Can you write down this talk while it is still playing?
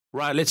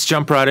Right, let's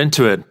jump right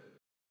into it.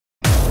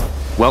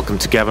 Welcome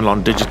to Gavin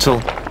Lon Digital.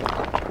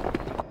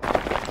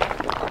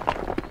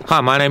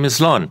 Hi, my name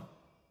is Lon.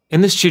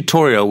 In this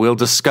tutorial, we'll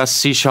discuss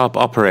C#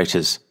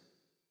 operators.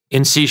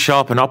 In C#,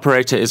 an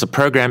operator is a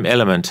program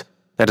element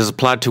that is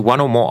applied to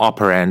one or more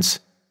operands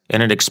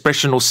in an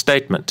expression or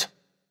statement.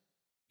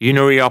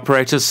 Unary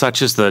operators,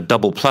 such as the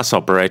double plus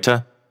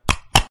operator,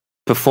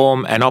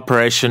 perform an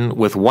operation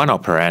with one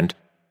operand.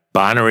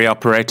 Binary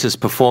operators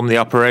perform the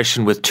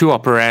operation with two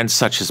operands,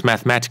 such as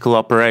mathematical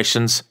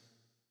operations,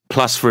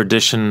 plus for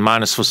addition,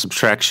 minus for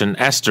subtraction,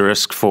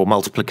 asterisk for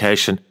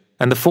multiplication,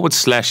 and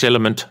the /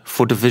 element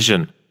for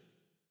division.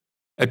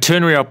 A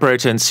ternary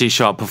operator in C#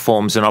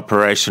 performs an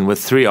operation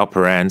with three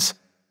operands.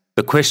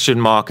 The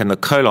question mark and the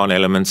colon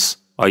elements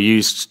are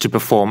used to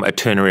perform a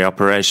ternary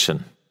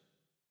operation.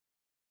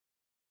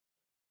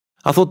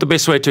 I thought the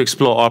best way to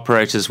explore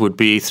operators would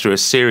be through a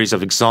series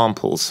of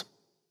examples.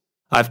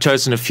 I've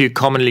chosen a few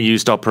commonly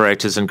used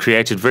operators and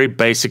created very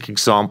basic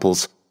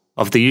examples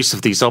of the use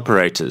of these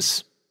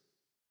operators.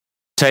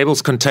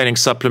 Tables containing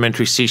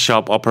supplementary C#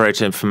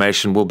 operator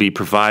information will be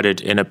provided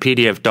in a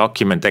PDF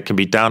document that can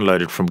be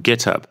downloaded from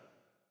GitHub.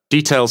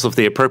 Details of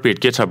the appropriate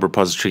GitHub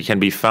repository can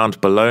be found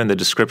below in the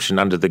description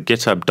under the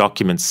GitHub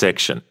Documents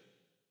section.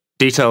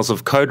 Details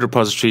of code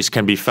repositories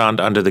can be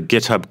found under the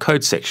GitHub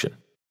Code section.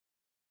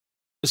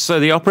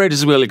 So the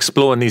operators we'll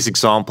explore in these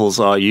examples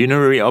are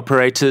unary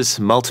operators,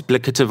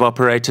 multiplicative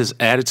operators,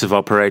 additive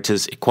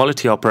operators,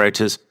 equality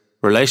operators,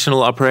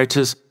 relational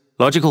operators,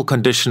 logical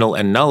conditional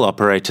and null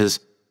operators,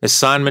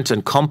 assignment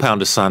and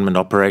compound assignment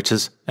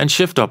operators, and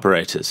shift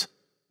operators.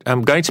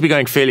 I'm going to be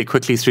going fairly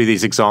quickly through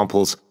these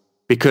examples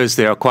because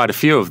there are quite a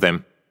few of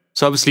them.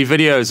 So obviously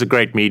video is a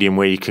great medium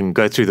where you can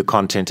go through the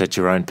content at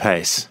your own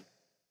pace.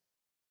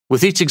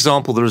 With each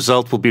example, the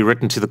result will be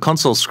written to the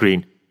console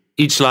screen.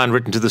 Each line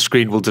written to the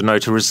screen will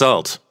denote a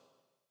result.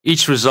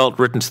 Each result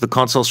written to the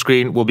console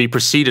screen will be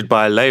preceded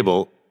by a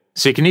label,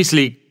 so you can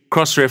easily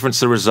cross-reference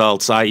the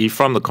results, i.e.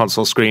 from the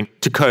console screen,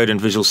 to code in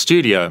Visual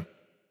Studio.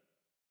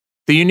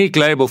 The unique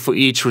label for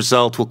each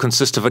result will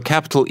consist of a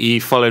capital E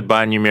followed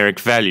by a numeric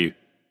value,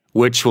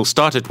 which will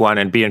start at 1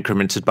 and be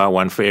incremented by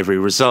 1 for every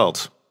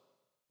result.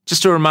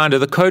 Just a reminder,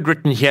 the code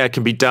written here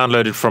can be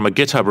downloaded from a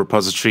GitHub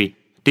repository.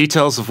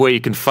 Details of where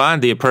you can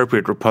find the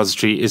appropriate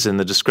repository is in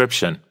the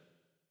description.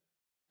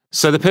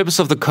 So the purpose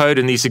of the code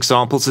in these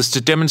examples is to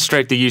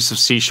demonstrate the use of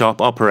C#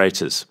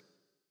 operators.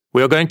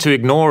 We are going to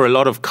ignore a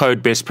lot of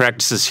code best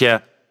practices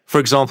here, for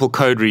example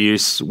code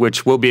reuse,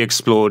 which will be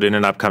explored in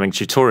an upcoming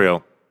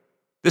tutorial.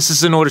 This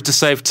is in order to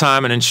save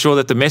time and ensure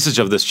that the message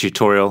of this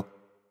tutorial,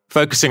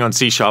 focusing on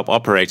C#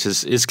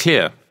 operators, is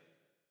clear.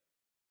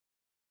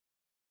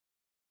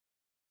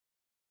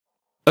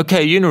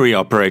 Okay, unary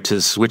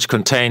operators, which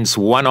contains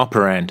one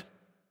operand.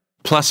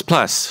 Plus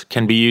plus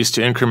can be used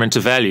to increment a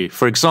value.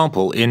 For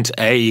example, int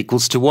a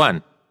equals to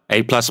 1,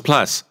 a plus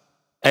plus.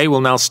 A will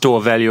now store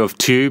a value of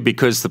 2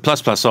 because the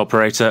plus plus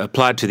operator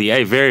applied to the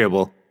a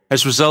variable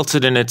has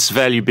resulted in its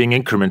value being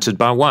incremented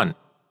by 1.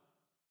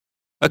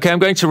 Okay, I'm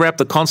going to wrap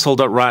the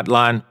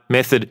console.writeLine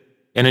method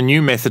in a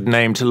new method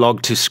named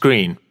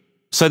logToScreen.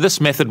 So this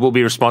method will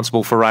be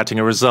responsible for writing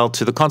a result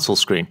to the console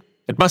screen.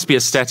 It must be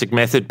a static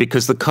method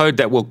because the code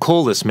that will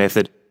call this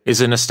method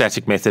is in a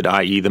static method,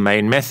 i.e. the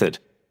main method.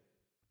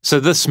 So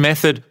this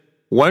method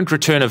won't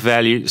return a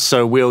value,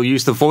 so we'll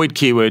use the void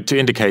keyword to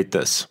indicate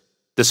this.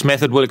 This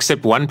method will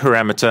accept one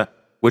parameter,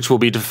 which will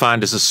be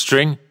defined as a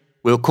string.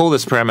 We'll call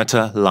this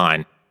parameter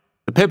line.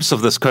 The purpose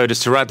of this code is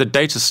to write the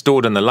data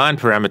stored in the line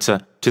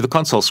parameter to the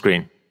console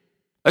screen.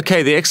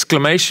 Okay, the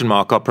exclamation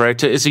mark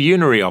operator is a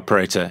unary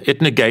operator.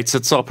 It negates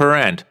its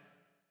operand.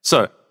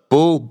 So,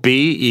 bool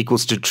B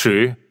equals to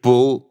true,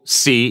 bool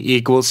C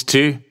equals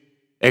to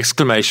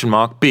exclamation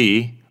mark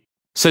B.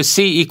 So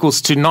C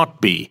equals to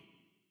not B.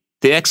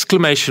 The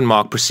exclamation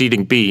mark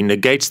preceding B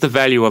negates the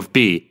value of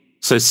B,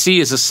 so C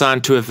is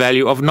assigned to a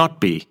value of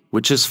not B,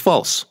 which is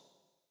false.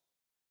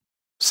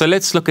 So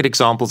let's look at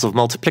examples of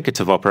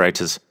multiplicative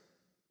operators.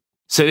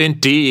 So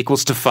int D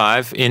equals to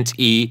 5, int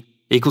E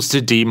equals to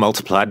D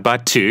multiplied by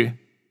 2.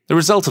 The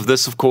result of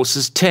this, of course,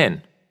 is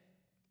 10.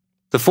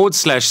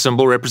 The /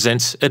 symbol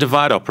represents a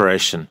divide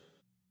operation.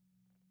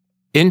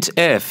 Int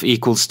F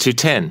equals to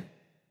 10.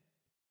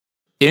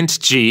 Int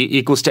G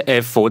equals to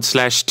F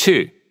 /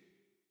 2.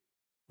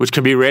 Which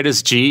can be read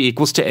as G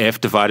equals to F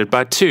divided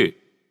by 2.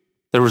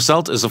 The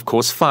result is, of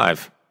course,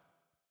 5.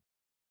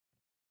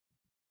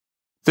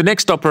 The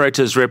next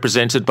operator is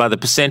represented by the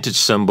percentage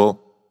symbol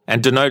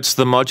and denotes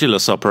the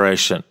modulus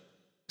operation.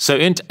 So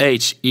int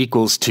H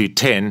equals to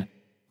 10,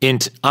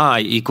 int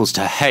I equals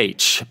to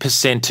H,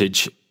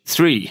 percentage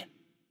 3.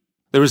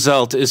 The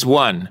result is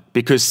 1,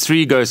 because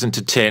 3 goes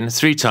into 10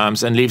 3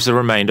 times and leaves a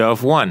remainder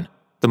of 1.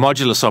 The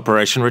modulus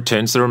operation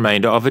returns the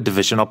remainder of a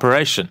division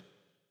operation.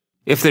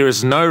 If there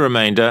is no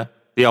remainder,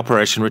 the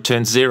operation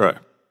returns 0.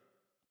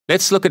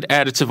 Let's look at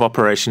additive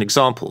operation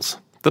examples.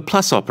 The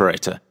plus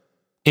operator.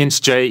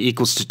 Int j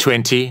equals to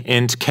 20,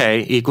 int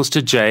k equals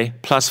to j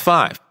plus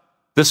 5.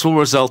 This will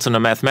result in a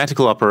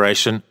mathematical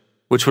operation,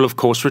 which will of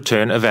course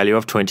return a value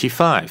of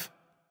 25.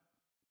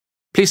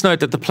 Please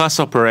note that the plus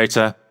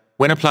operator,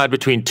 when applied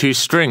between two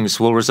strings,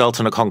 will result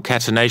in a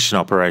concatenation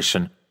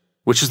operation,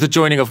 which is the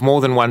joining of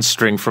more than one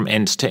string from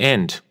end to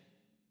end.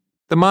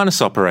 The minus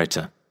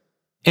operator.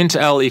 Int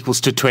L equals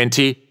to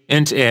 20,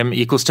 int M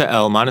equals to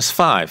L minus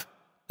 5.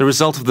 The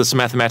result of this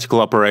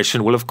mathematical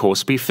operation will of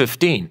course be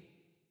 15.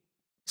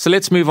 So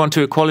let's move on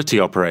to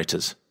equality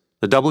operators.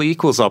 The double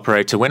equals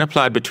operator, when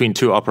applied between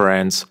two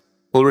operands,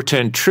 will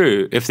return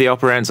true if the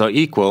operands are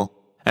equal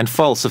and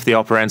false if the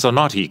operands are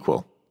not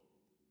equal.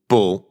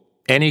 Bool,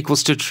 n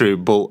equals to true,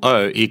 bool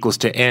O equals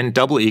to n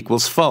double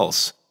equals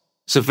false.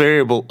 So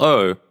variable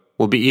O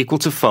will be equal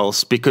to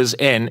false because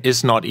n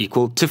is not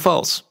equal to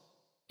false.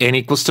 N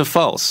equals to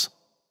false.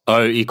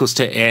 O equals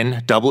to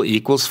n double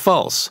equals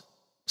false.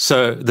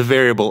 So the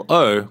variable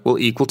O will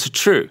equal to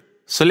true.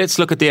 So let's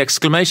look at the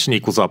exclamation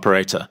equals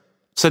operator.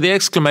 So the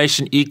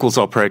exclamation equals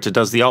operator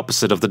does the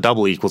opposite of the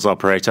double equals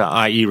operator,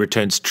 i.e.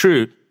 returns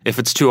true if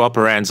its two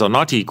operands are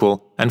not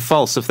equal and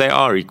false if they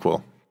are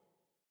equal.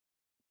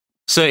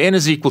 So n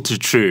is equal to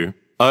true,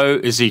 O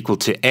is equal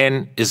to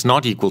n is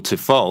not equal to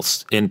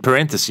false in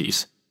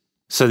parentheses.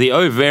 So the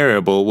O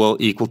variable will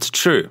equal to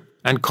true.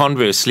 And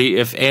conversely,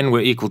 if n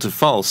were equal to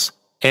false,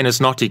 n is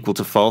not equal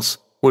to false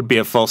would be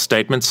a false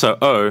statement, so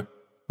O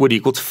would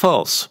equal to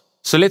false.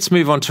 So let's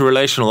move on to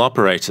relational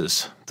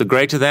operators, the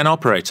greater than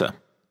operator.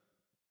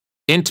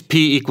 Int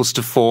p equals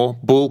to 4,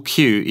 bool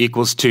q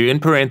equals to, in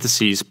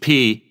parentheses,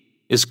 p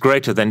is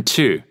greater than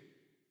 2.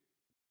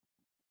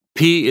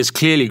 P is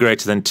clearly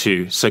greater than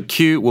 2, so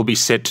q will be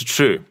set to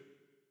true.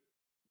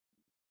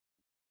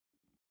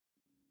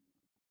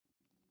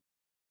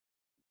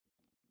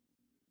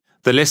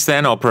 The less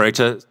than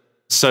operator,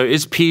 so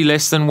is p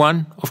less than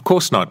 1? Of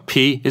course not,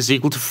 p is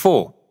equal to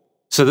 4.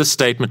 So this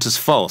statement is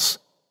false.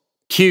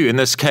 Q in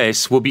this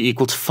case will be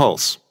equal to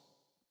false.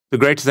 The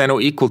greater than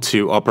or equal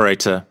to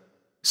operator,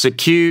 so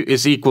q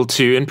is equal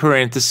to, in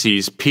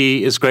parentheses,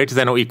 p is greater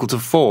than or equal to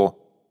 4.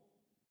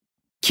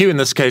 Q in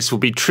this case will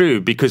be true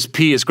because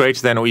p is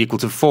greater than or equal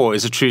to 4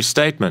 is a true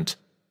statement.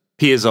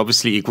 P is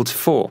obviously equal to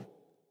 4.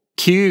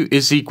 Q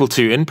is equal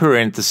to, in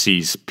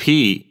parentheses,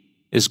 p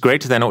is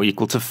greater than or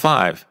equal to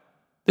 5.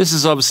 This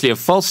is obviously a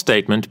false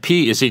statement.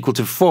 P is equal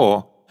to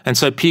 4, and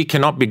so p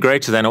cannot be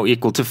greater than or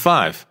equal to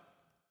 5.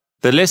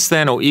 The less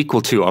than or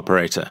equal to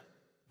operator.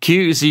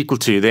 Q is equal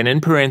to, then in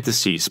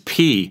parentheses,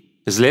 p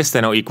is less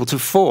than or equal to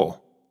 4.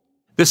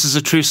 This is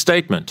a true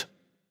statement.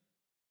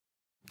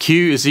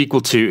 Q is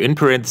equal to, in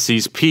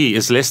parentheses, p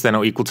is less than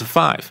or equal to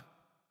 5.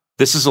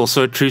 This is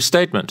also a true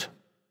statement.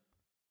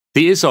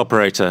 The is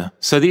operator.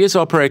 So the is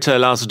operator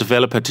allows a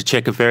developer to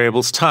check a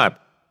variable's type.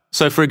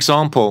 So for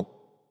example,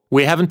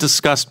 we haven't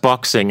discussed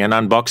boxing and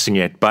unboxing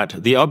yet,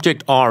 but the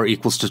object r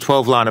equals to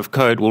 12 line of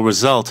code will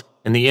result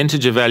in the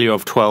integer value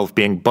of 12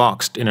 being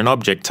boxed in an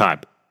object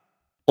type.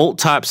 All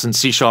types in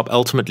CSharp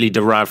ultimately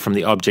derive from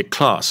the object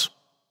class.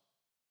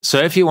 So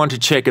if you want to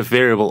check if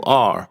variable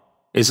r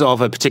is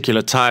of a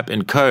particular type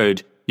in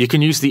code, you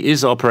can use the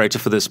is operator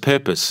for this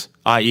purpose,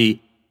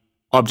 i.e.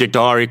 object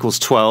r equals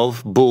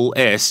 12, bool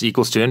s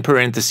equals to, in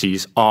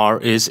parentheses, r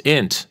is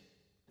int.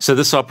 So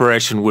this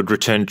operation would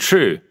return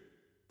true.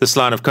 This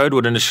line of code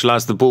would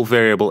initialize the bool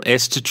variable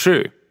s to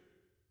true.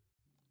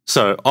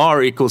 So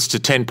r equals to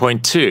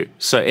 10.2,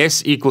 so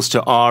s equals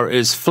to r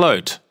is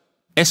float.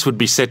 S would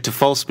be set to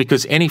false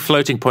because any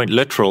floating point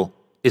literal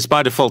is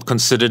by default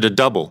considered a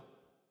double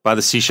by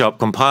the CSharp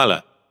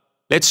compiler.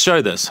 Let's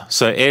show this.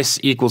 So s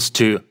equals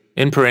to,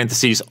 in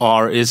parentheses,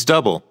 r is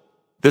double.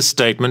 This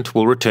statement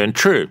will return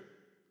true.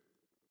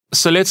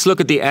 So let's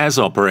look at the as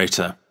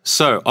operator.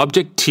 So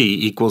object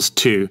t equals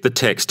to the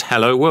text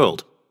hello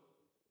world.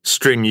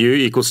 String u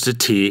equals to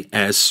t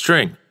as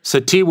string.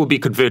 So t will be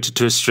converted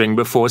to a string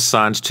before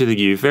assigned to the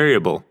u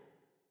variable.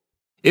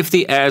 If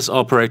the as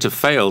operator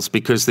fails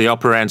because the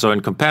operands are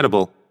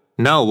incompatible,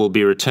 null will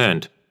be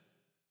returned.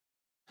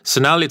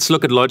 So now let's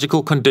look at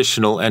logical,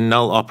 conditional, and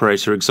null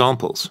operator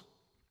examples.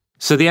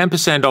 So the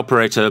ampersand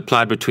operator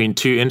applied between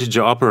two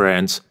integer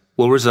operands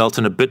will result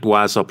in a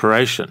bitwise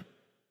operation.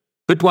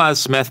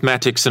 Bitwise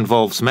mathematics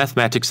involves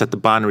mathematics at the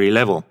binary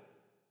level.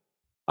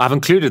 I've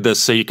included this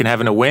so you can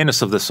have an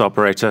awareness of this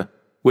operator,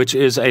 which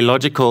is a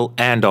logical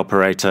AND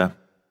operator.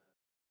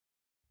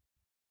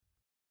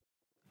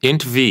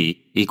 Int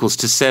v equals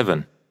to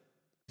 7.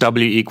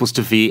 W equals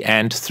to v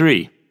and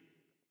 3.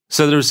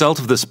 So the result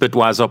of this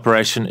bitwise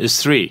operation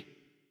is 3.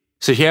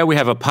 So here we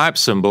have a pipe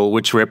symbol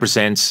which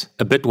represents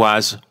a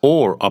bitwise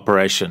OR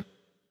operation.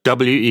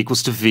 W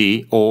equals to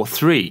v or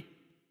 3.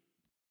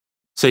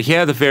 So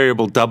here the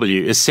variable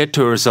w is set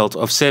to a result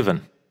of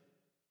 7.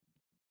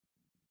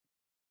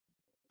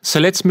 So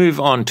let's move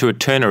on to a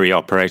ternary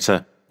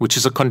operator, which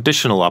is a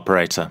conditional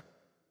operator.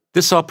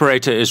 This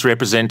operator is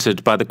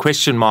represented by the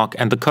question mark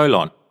and the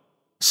colon.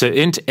 So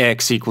int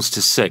x equals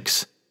to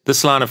 6.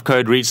 This line of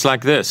code reads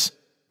like this.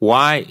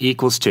 Y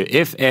equals to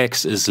if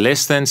x is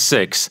less than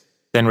 6,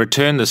 then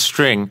return the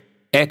string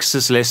x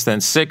is less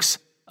than 6,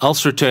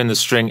 else return the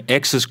string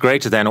x is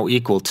greater than or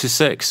equal to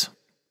 6.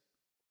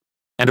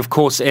 And of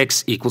course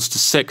x equals to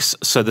 6,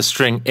 so the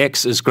string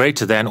x is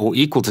greater than or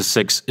equal to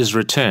 6 is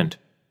returned.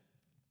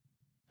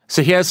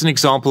 So here's an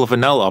example of a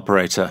null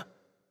operator.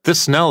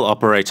 This null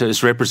operator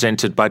is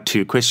represented by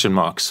 2 question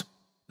marks.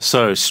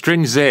 So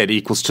string z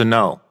equals to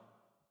null.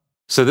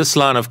 So this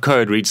line of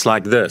code reads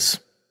like this.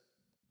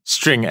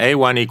 String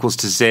a1 equals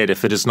to z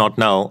if it is not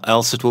null,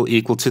 else it will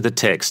equal to the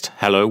text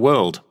hello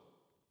world.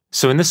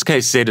 So in this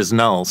case z is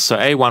null, so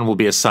a1 will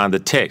be assigned the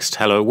text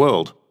hello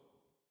world.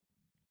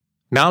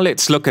 Now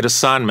let's look at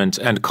assignment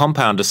and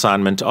compound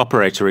assignment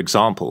operator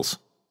examples.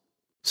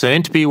 So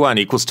int b1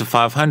 equals to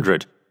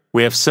 500.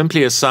 We have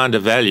simply assigned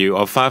a value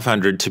of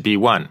 500 to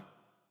b1.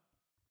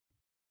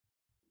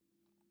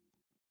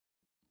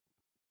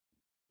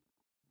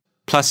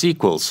 Plus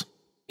equals.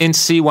 Int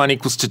c1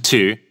 equals to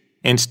 2,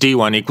 int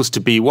d1 equals to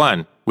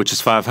b1, which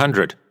is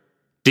 500.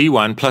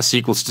 d1 plus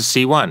equals to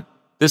c1.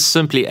 This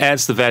simply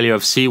adds the value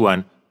of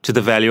c1 to the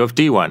value of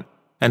d1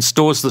 and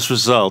stores this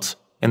result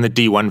in the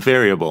d1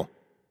 variable.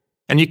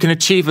 And you can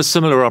achieve a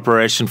similar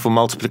operation for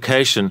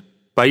multiplication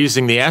by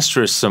using the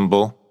asterisk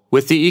symbol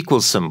with the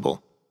equals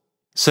symbol.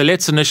 So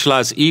let's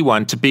initialize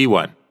e1 to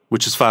b1,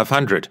 which is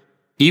 500.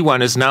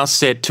 e1 is now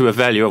set to a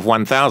value of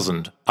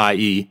 1000,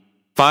 i.e.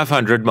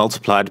 500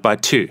 multiplied by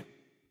 2.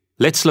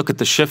 Let's look at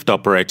the shift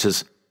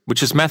operators,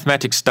 which is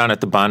mathematics done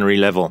at the binary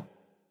level.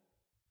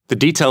 The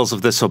details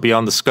of this are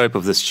beyond the scope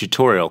of this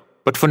tutorial,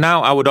 but for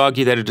now I would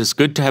argue that it is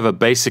good to have a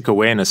basic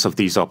awareness of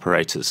these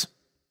operators.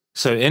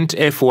 So int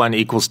f1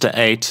 equals to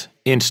 8,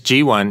 int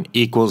g1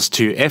 equals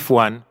to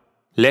f1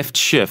 left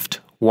shift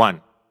 1.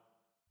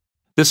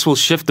 This will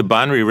shift the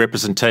binary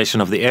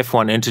representation of the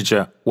f1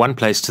 integer 1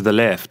 place to the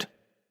left.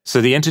 So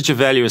the integer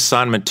value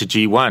assignment to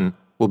g1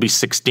 will be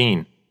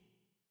 16.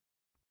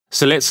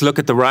 So let's look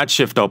at the right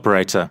shift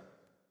operator.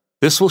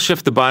 This will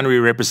shift the binary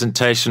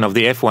representation of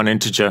the f1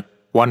 integer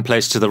 1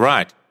 place to the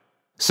right.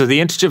 So the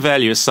integer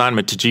value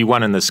assignment to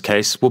g1 in this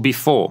case will be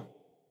 4.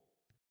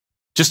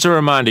 Just a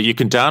reminder, you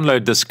can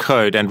download this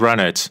code and run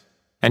it.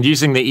 And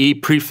using the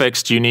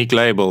e-prefixed unique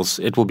labels,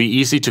 it will be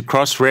easy to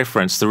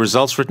cross-reference the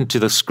results written to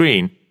the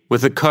screen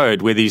with the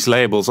code where these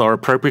labels are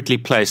appropriately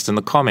placed in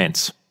the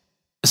comments.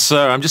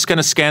 So I'm just going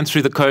to scan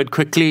through the code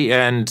quickly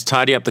and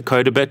tidy up the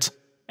code a bit,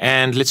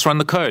 and let's run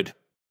the code.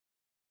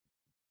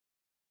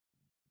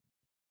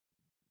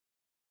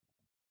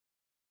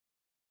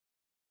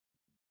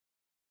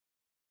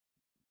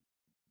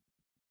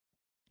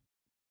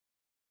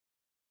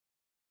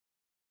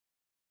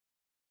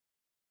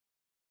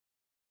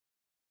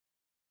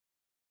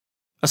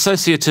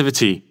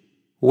 Associativity.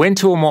 When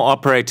 2 or more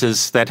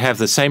operators that have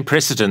the same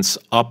precedence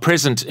are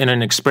present in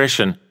an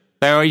expression,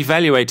 they are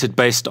evaluated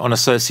based on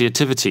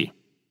associativity.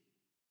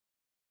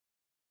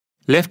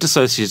 Left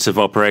associative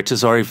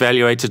operators are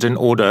evaluated in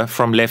order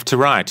from left to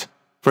right.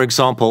 For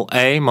example,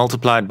 A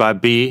multiplied by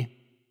B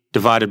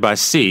divided by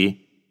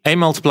C. A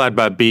multiplied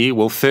by B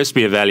will first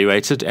be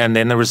evaluated, and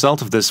then the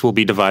result of this will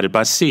be divided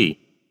by C.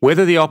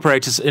 Whether the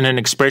operators in an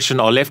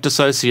expression are left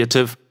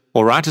associative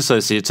or right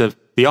associative,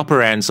 the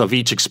operands of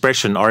each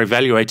expression are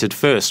evaluated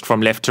first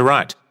from left to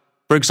right.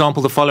 For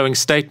example, the following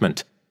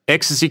statement,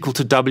 x is equal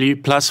to w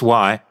plus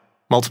y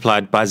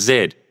multiplied by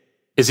z,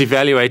 is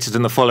evaluated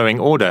in the following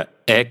order,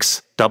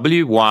 x,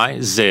 w, y,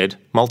 z,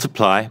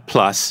 multiply,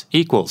 plus,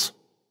 equals.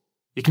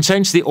 You can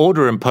change the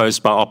order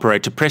imposed by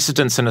operator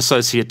precedence and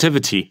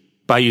associativity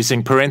by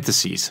using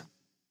parentheses.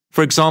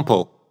 For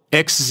example,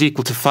 x is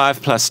equal to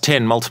 5 plus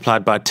 10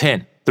 multiplied by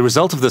 10. The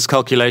result of this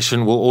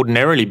calculation will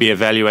ordinarily be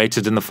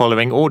evaluated in the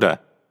following order,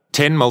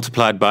 10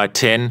 multiplied by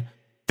 10,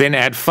 then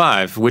add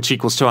 5, which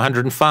equals to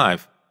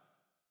 105.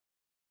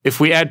 If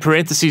we add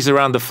parentheses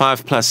around the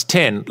 5 plus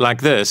 10,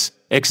 like this,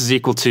 x is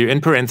equal to, in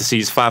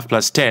parentheses, 5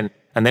 plus 10,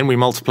 and then we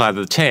multiply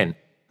the 10,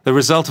 the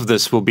result of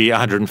this will be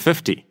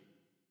 150.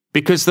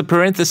 Because the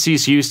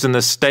parentheses used in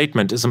this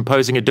statement is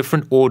imposing a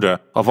different order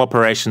of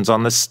operations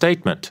on this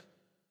statement.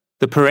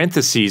 The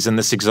parentheses in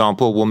this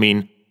example will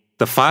mean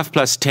the 5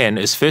 plus 10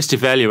 is first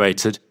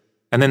evaluated,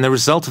 and then the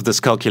result of this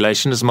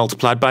calculation is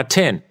multiplied by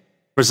 10,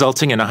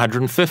 resulting in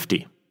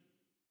 150.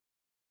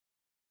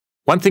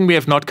 One thing we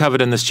have not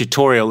covered in this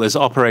tutorial is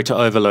operator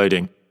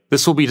overloading.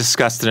 This will be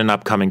discussed in an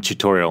upcoming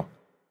tutorial.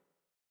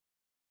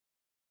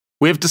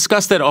 We have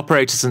discussed that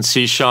operators in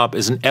C#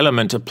 is an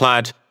element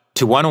applied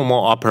to 1 or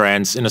more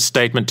operands in a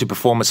statement to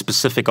perform a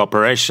specific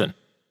operation.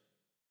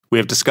 We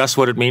have discussed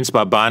what it means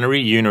by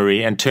binary,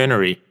 unary, and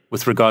ternary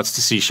with regards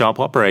to C#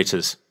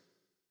 operators.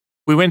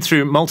 We went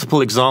through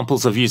multiple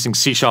examples of using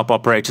C#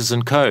 operators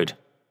in code.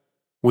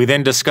 We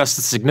then discussed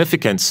the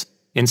significance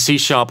in C#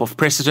 of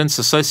precedence,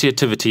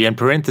 associativity, and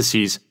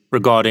parentheses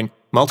regarding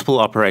multiple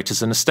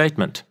operators in a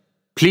statement.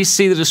 Please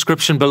see the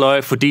description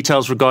below for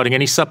details regarding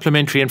any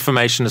supplementary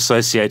information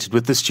associated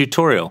with this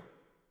tutorial.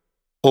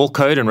 All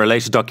code and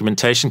related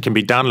documentation can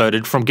be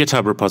downloaded from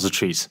GitHub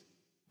repositories.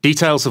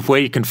 Details of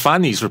where you can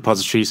find these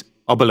repositories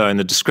are below in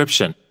the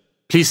description.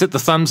 Please hit the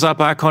thumbs up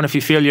icon if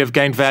you feel you have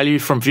gained value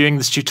from viewing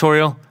this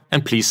tutorial,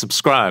 and please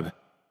subscribe.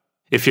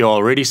 If you're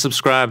already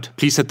subscribed,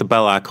 please hit the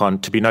bell icon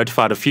to be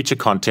notified of future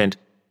content,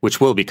 which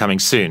will be coming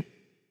soon.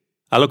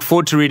 I look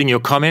forward to reading your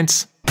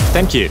comments.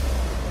 Thank you.